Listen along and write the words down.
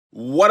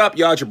What up,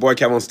 y'all? It's your boy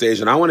Kev on stage,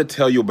 and I want to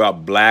tell you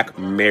about Black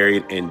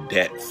Married and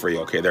Debt Free.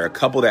 Okay, there are a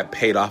couple that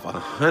paid off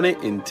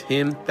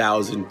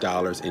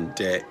 $110,000 in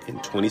debt in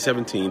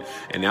 2017,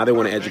 and now they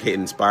want to educate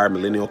and inspire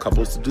millennial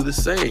couples to do the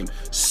same.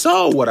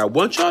 So what I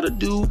want y'all to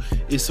do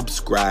is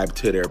subscribe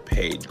to their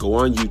page. Go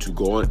on YouTube,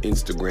 go on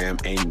Instagram,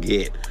 and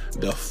get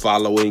the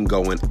following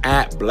going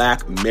at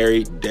Black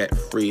Married Debt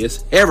Free.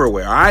 It's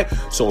everywhere, all right?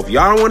 So if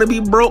y'all don't want to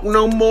be broke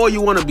no more, you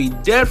want to be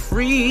debt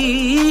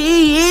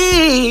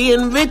free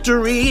in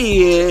victory,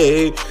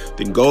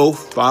 then go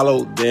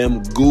follow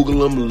them, Google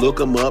them, look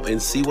them up, and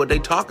see what they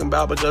talking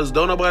about, because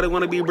don't nobody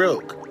want to be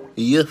broke.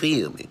 You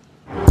feel me?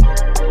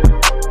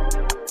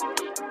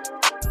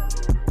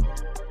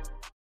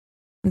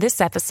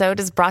 This episode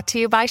is brought to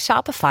you by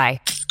Shopify.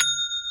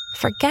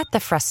 Forget the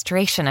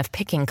frustration of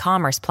picking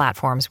commerce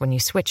platforms when you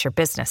switch your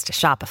business to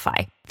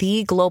Shopify,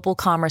 the global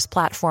commerce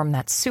platform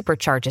that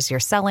supercharges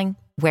your selling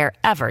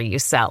wherever you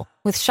sell.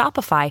 With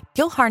Shopify,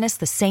 you'll harness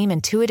the same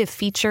intuitive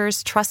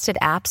features, trusted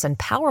apps, and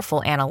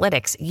powerful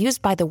analytics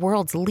used by the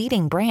world's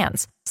leading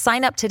brands.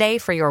 Sign up today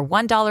for your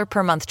 $1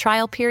 per month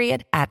trial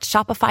period at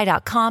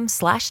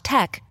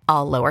shopify.com/tech,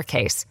 all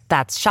lowercase.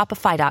 That's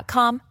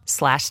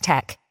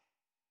shopify.com/tech.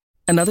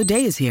 Another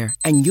day is here,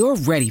 and you're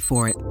ready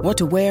for it. What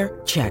to wear?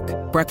 Check.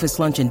 Breakfast,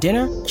 lunch, and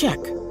dinner?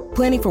 Check.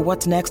 Planning for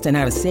what's next and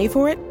how to save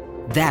for it?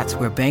 That's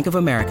where Bank of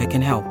America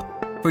can help.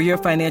 For your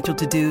financial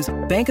to-dos,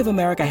 Bank of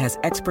America has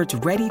experts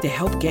ready to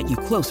help get you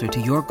closer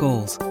to your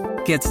goals.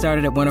 Get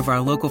started at one of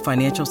our local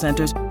financial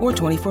centers or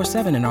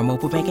 24/7 in our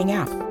mobile banking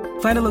app.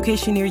 Find a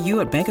location near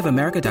you at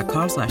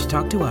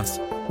bankofamerica.com/talktous.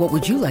 What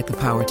would you like the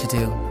power to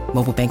do?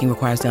 Mobile banking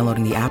requires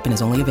downloading the app and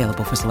is only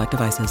available for select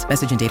devices.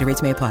 Message and data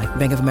rates may apply.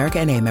 Bank of America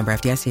N.A., member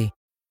FDIC.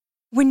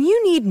 When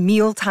you need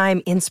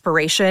mealtime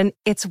inspiration,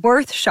 it's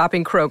worth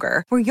shopping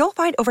Kroger, where you'll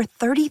find over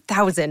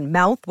 30,000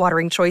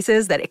 mouth-watering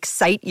choices that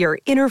excite your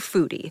inner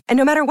foodie. And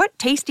no matter what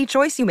tasty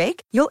choice you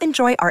make, you'll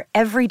enjoy our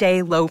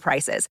everyday low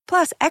prices,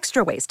 plus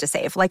extra ways to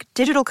save, like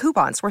digital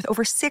coupons worth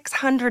over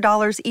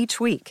 $600 each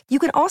week. You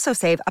can also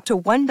save up to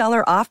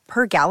 $1 off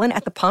per gallon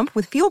at the pump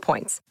with fuel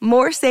points.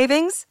 More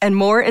savings and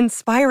more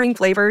inspiring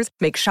flavors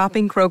make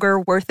shopping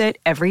Kroger worth it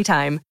every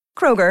time.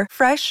 Kroger,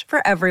 fresh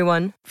for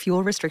everyone.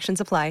 Fuel restrictions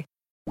apply.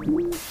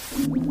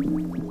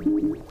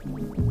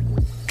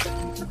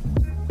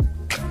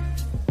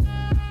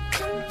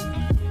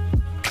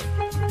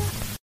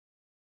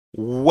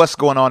 What's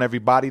going on,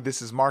 everybody?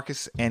 This is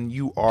Marcus, and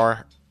you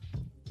are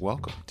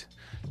welcomed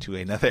to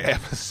another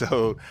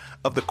episode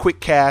of the Quick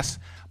Cast,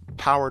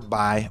 powered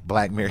by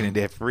Black Married and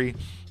Debt Free.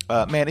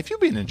 Man, if you've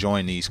been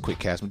enjoying these Quick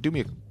Casts, do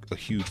me a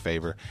huge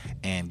favor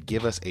and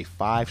give us a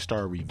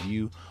 5-star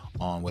review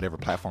on whatever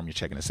platform you're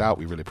checking us out.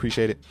 We really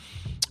appreciate it.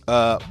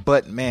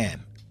 But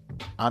man,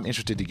 I'm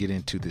interested to get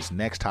into this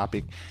next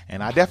topic,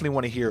 and I definitely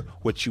want to hear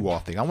what you all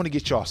think. I want to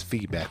get y'all's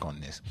feedback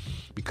on this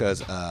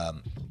because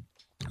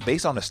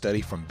based on a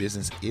study from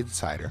Business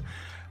Insider,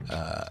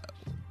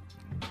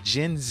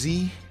 Gen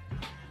Z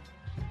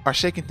are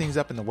shaking things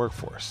up in the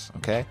workforce.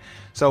 Okay,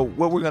 so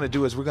what we're going to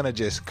do is we're going to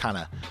just kind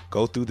of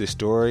go through this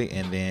story,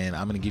 and then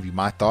I'm going to give you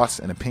my thoughts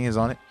and opinions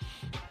on it.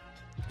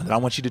 And I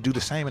want you to do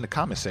the same in the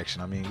comment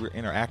section. I mean, we're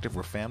interactive,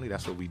 we're family,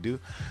 that's what we do.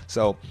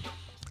 So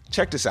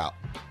check this out.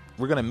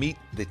 We're going to meet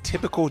the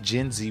typical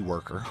Gen Z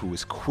worker who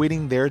is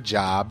quitting their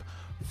job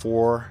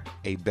for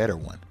a better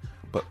one,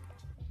 but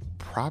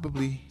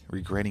probably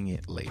regretting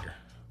it later.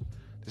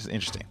 This is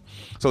interesting.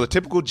 So the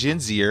typical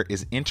Gen Zer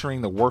is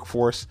entering the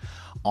workforce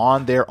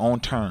on their own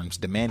terms,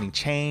 demanding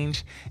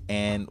change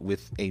and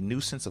with a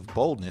new sense of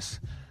boldness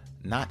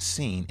not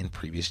seen in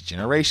previous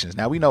generations.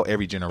 Now, we know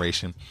every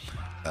generation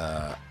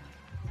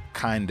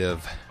kind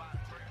of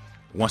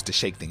wants to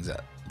shake things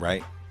up,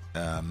 right?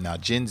 Now,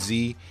 Gen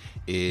Z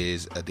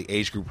is the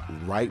age group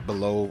right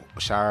below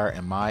Shire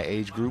and my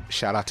age group.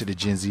 Shout out to the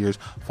Gen Zers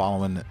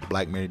following the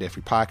Black Married Debt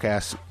Free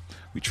podcast.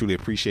 We truly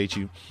appreciate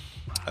you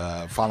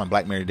following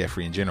Black Married Debt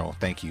Free in general.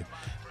 Thank you.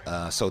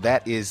 So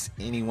that is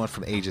anyone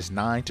from ages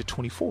 9 to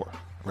 24,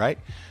 right?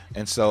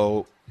 And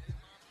so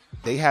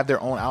they have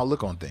their own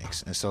outlook on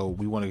things. And so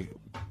we want to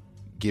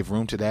give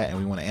room to that, and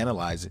we want to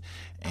analyze it.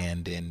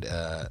 And then,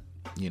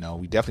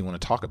 we definitely want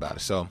to talk about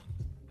it. So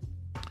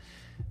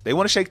they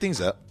want to shake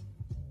things up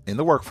in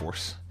the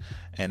workforce.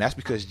 And that's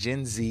because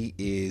Gen Z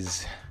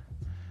is,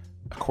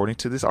 according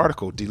to this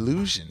article,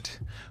 delusioned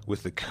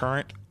with the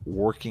current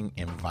working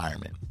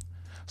environment.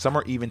 Some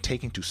are even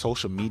taking to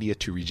social media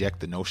to reject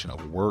the notion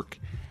of work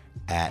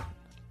at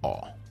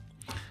all.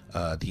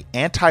 The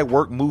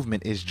anti-work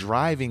movement is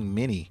driving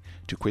many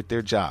to quit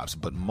their jobs,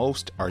 but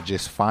most are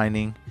just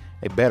finding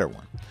a better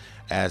one,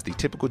 as the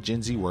typical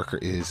Gen Z worker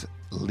is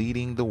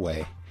leading the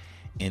way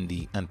in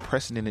the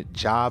unprecedented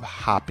job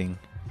hopping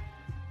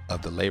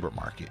of the labor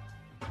market.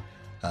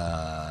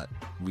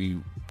 We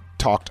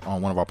talked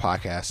on one of our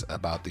podcasts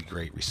about the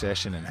Great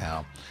Recession and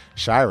how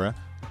Shira,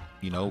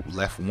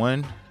 left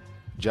one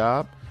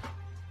job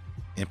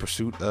in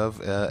pursuit of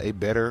a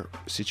better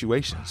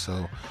situation.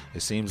 So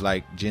it seems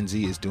like Gen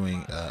Z is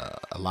doing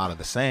a lot of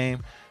the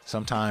same.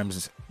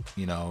 Sometimes,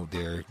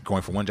 they're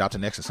going from one job to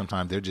the next, and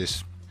sometimes they're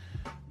just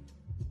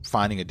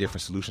finding a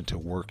different solution to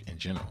work in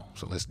general.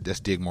 So let's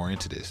dig more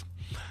into this.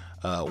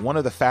 One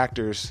of the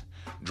factors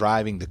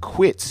driving the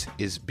quits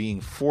is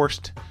being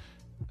forced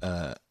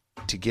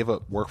to give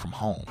up work from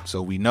home.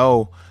 So we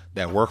know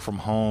that work from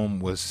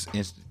home was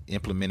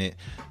implemented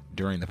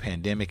during the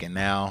pandemic, and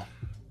now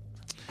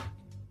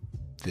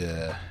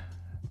the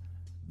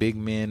big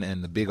men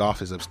and the big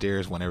office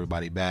upstairs want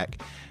everybody back.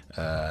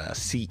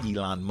 See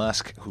Elon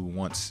Musk, who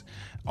wants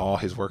all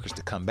his workers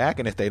to come back,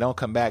 and if they don't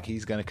come back,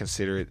 he's going to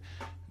consider it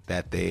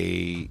that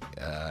they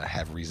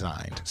have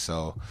resigned.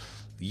 So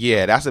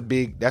yeah, that's a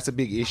big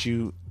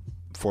issue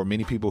for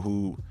many people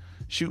who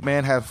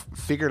have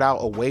figured out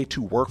a way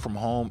to work from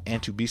home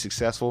and to be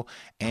successful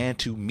and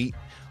to meet,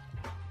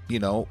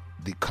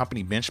 the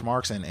company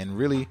benchmarks, and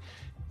really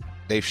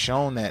they've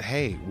shown that,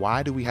 hey,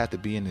 why do we have to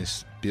be in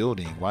this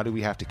building? Why do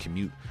we have to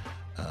commute,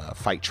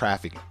 fight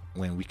traffic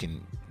when we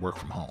can work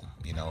from home?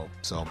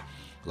 So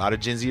a lot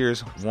of Gen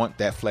Zers want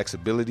that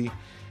flexibility,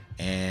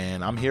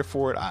 and I'm here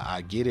for it.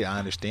 I get it. I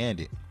understand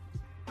it.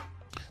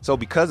 So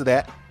because of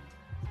that,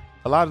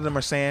 a lot of them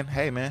are saying,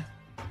 hey, man,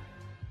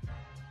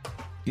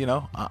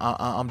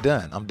 I'm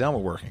done. I'm done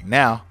with working.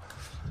 Now,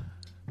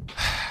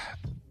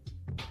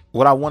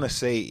 what I want to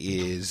say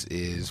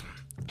is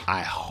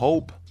I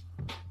hope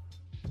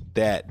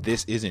that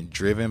this isn't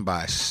driven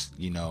by,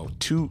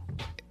 too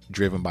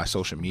driven by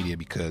social media,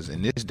 because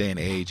in this day and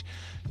age,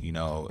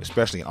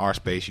 especially in our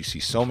space, you see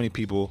so many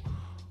people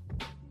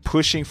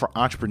pushing for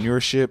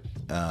entrepreneurship,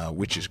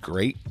 which is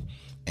great,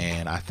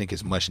 and I think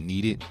it's much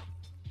needed.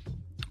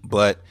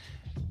 But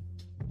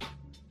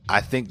I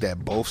think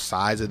that both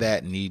sides of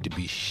that need to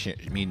be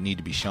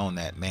shown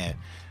that, man,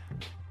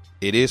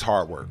 it is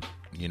hard work,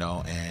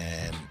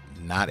 and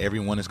not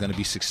everyone is going to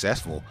be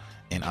successful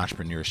in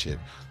entrepreneurship.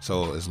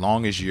 So as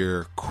long as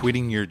you're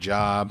quitting your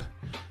job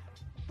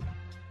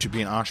to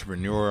be an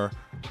entrepreneur,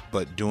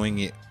 but doing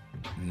it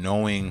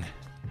knowing,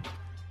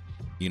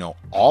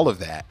 all of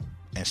that,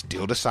 and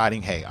still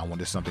deciding, hey,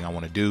 this is something I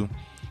want to do,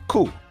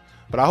 cool.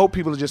 But I hope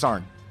people just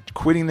aren't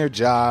quitting their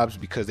jobs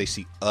because they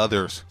see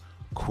others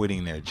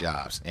quitting their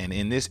jobs. And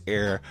in this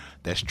era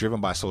that's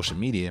driven by social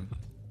media,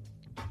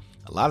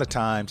 a lot of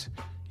times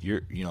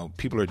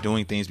people are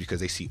doing things because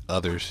they see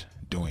others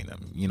doing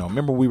them.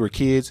 Remember when we were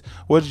kids,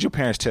 what did your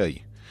parents tell you?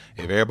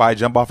 If everybody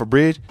jump off a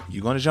bridge,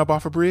 you going to jump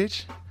off a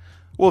bridge?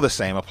 Well, the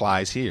same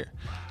applies here.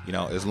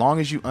 As long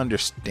as you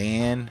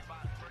understand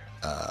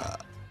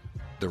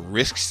the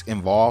risks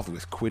involved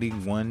with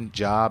quitting one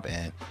job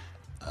and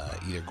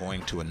either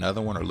going to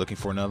another one or looking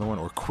for another one,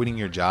 or quitting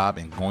your job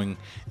and going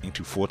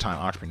into full-time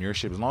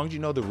entrepreneurship, as long as you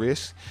know the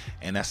risks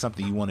and that's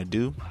something you want to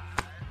do,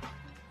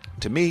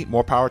 to me,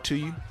 more power to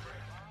you.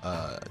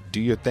 Do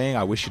your thing.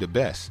 I wish you the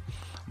best.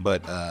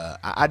 But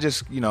I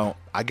just,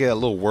 I get a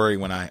little worried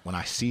when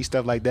I see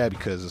stuff like that,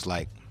 because it's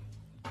like,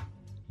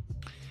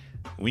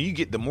 when you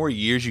get, the more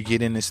years you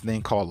get in this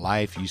thing called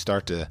life, you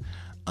start to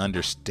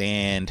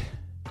understand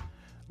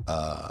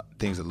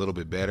things a little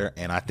bit better.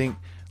 And I think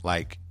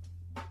like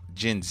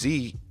Gen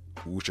Z,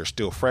 which are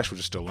still fresh, which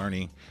are still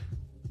learning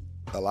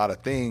a lot of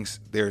things,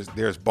 there's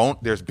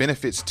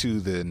benefits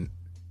to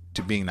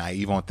being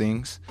naive on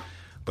things,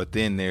 but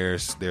then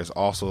there's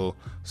also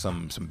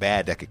some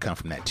bad that could come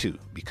from that too,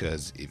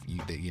 because if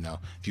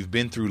you've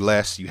been through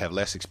less, you have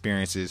less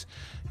experiences,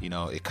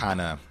 it kind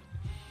of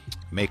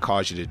may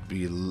cause you to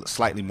be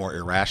slightly more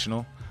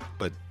irrational,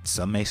 but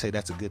some may say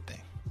that's a good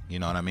thing. You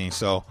know what I mean?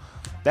 So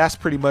that's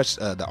pretty much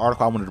the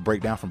article I wanted to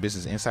break down from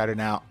Business Insider.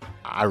 Now,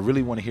 I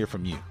really want to hear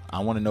from you. I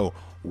want to know,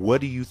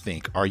 what do you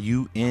think? Are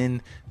you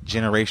in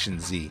Generation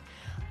Z?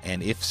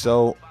 And if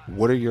so,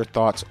 what are your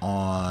thoughts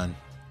on,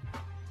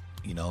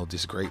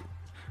 this great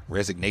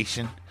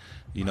resignation,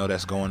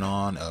 that's going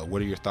on?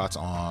 What are your thoughts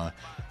on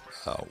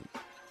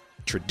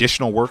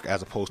traditional work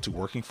as opposed to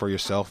working for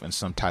yourself in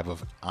some type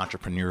of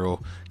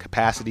entrepreneurial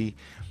capacity?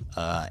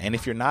 And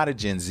if you're not a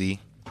Gen Z,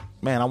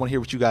 man, I want to hear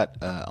what you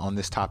got on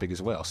this topic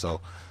as well.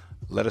 So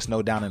let us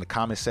know down in the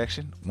comment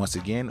section. Once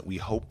again, we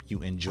hope you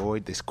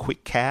enjoyed this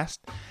quick cast.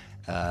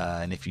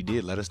 And if you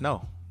did, let us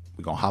know.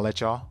 We're going to holler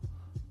at y'all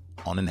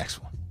on the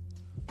next one.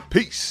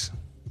 Peace.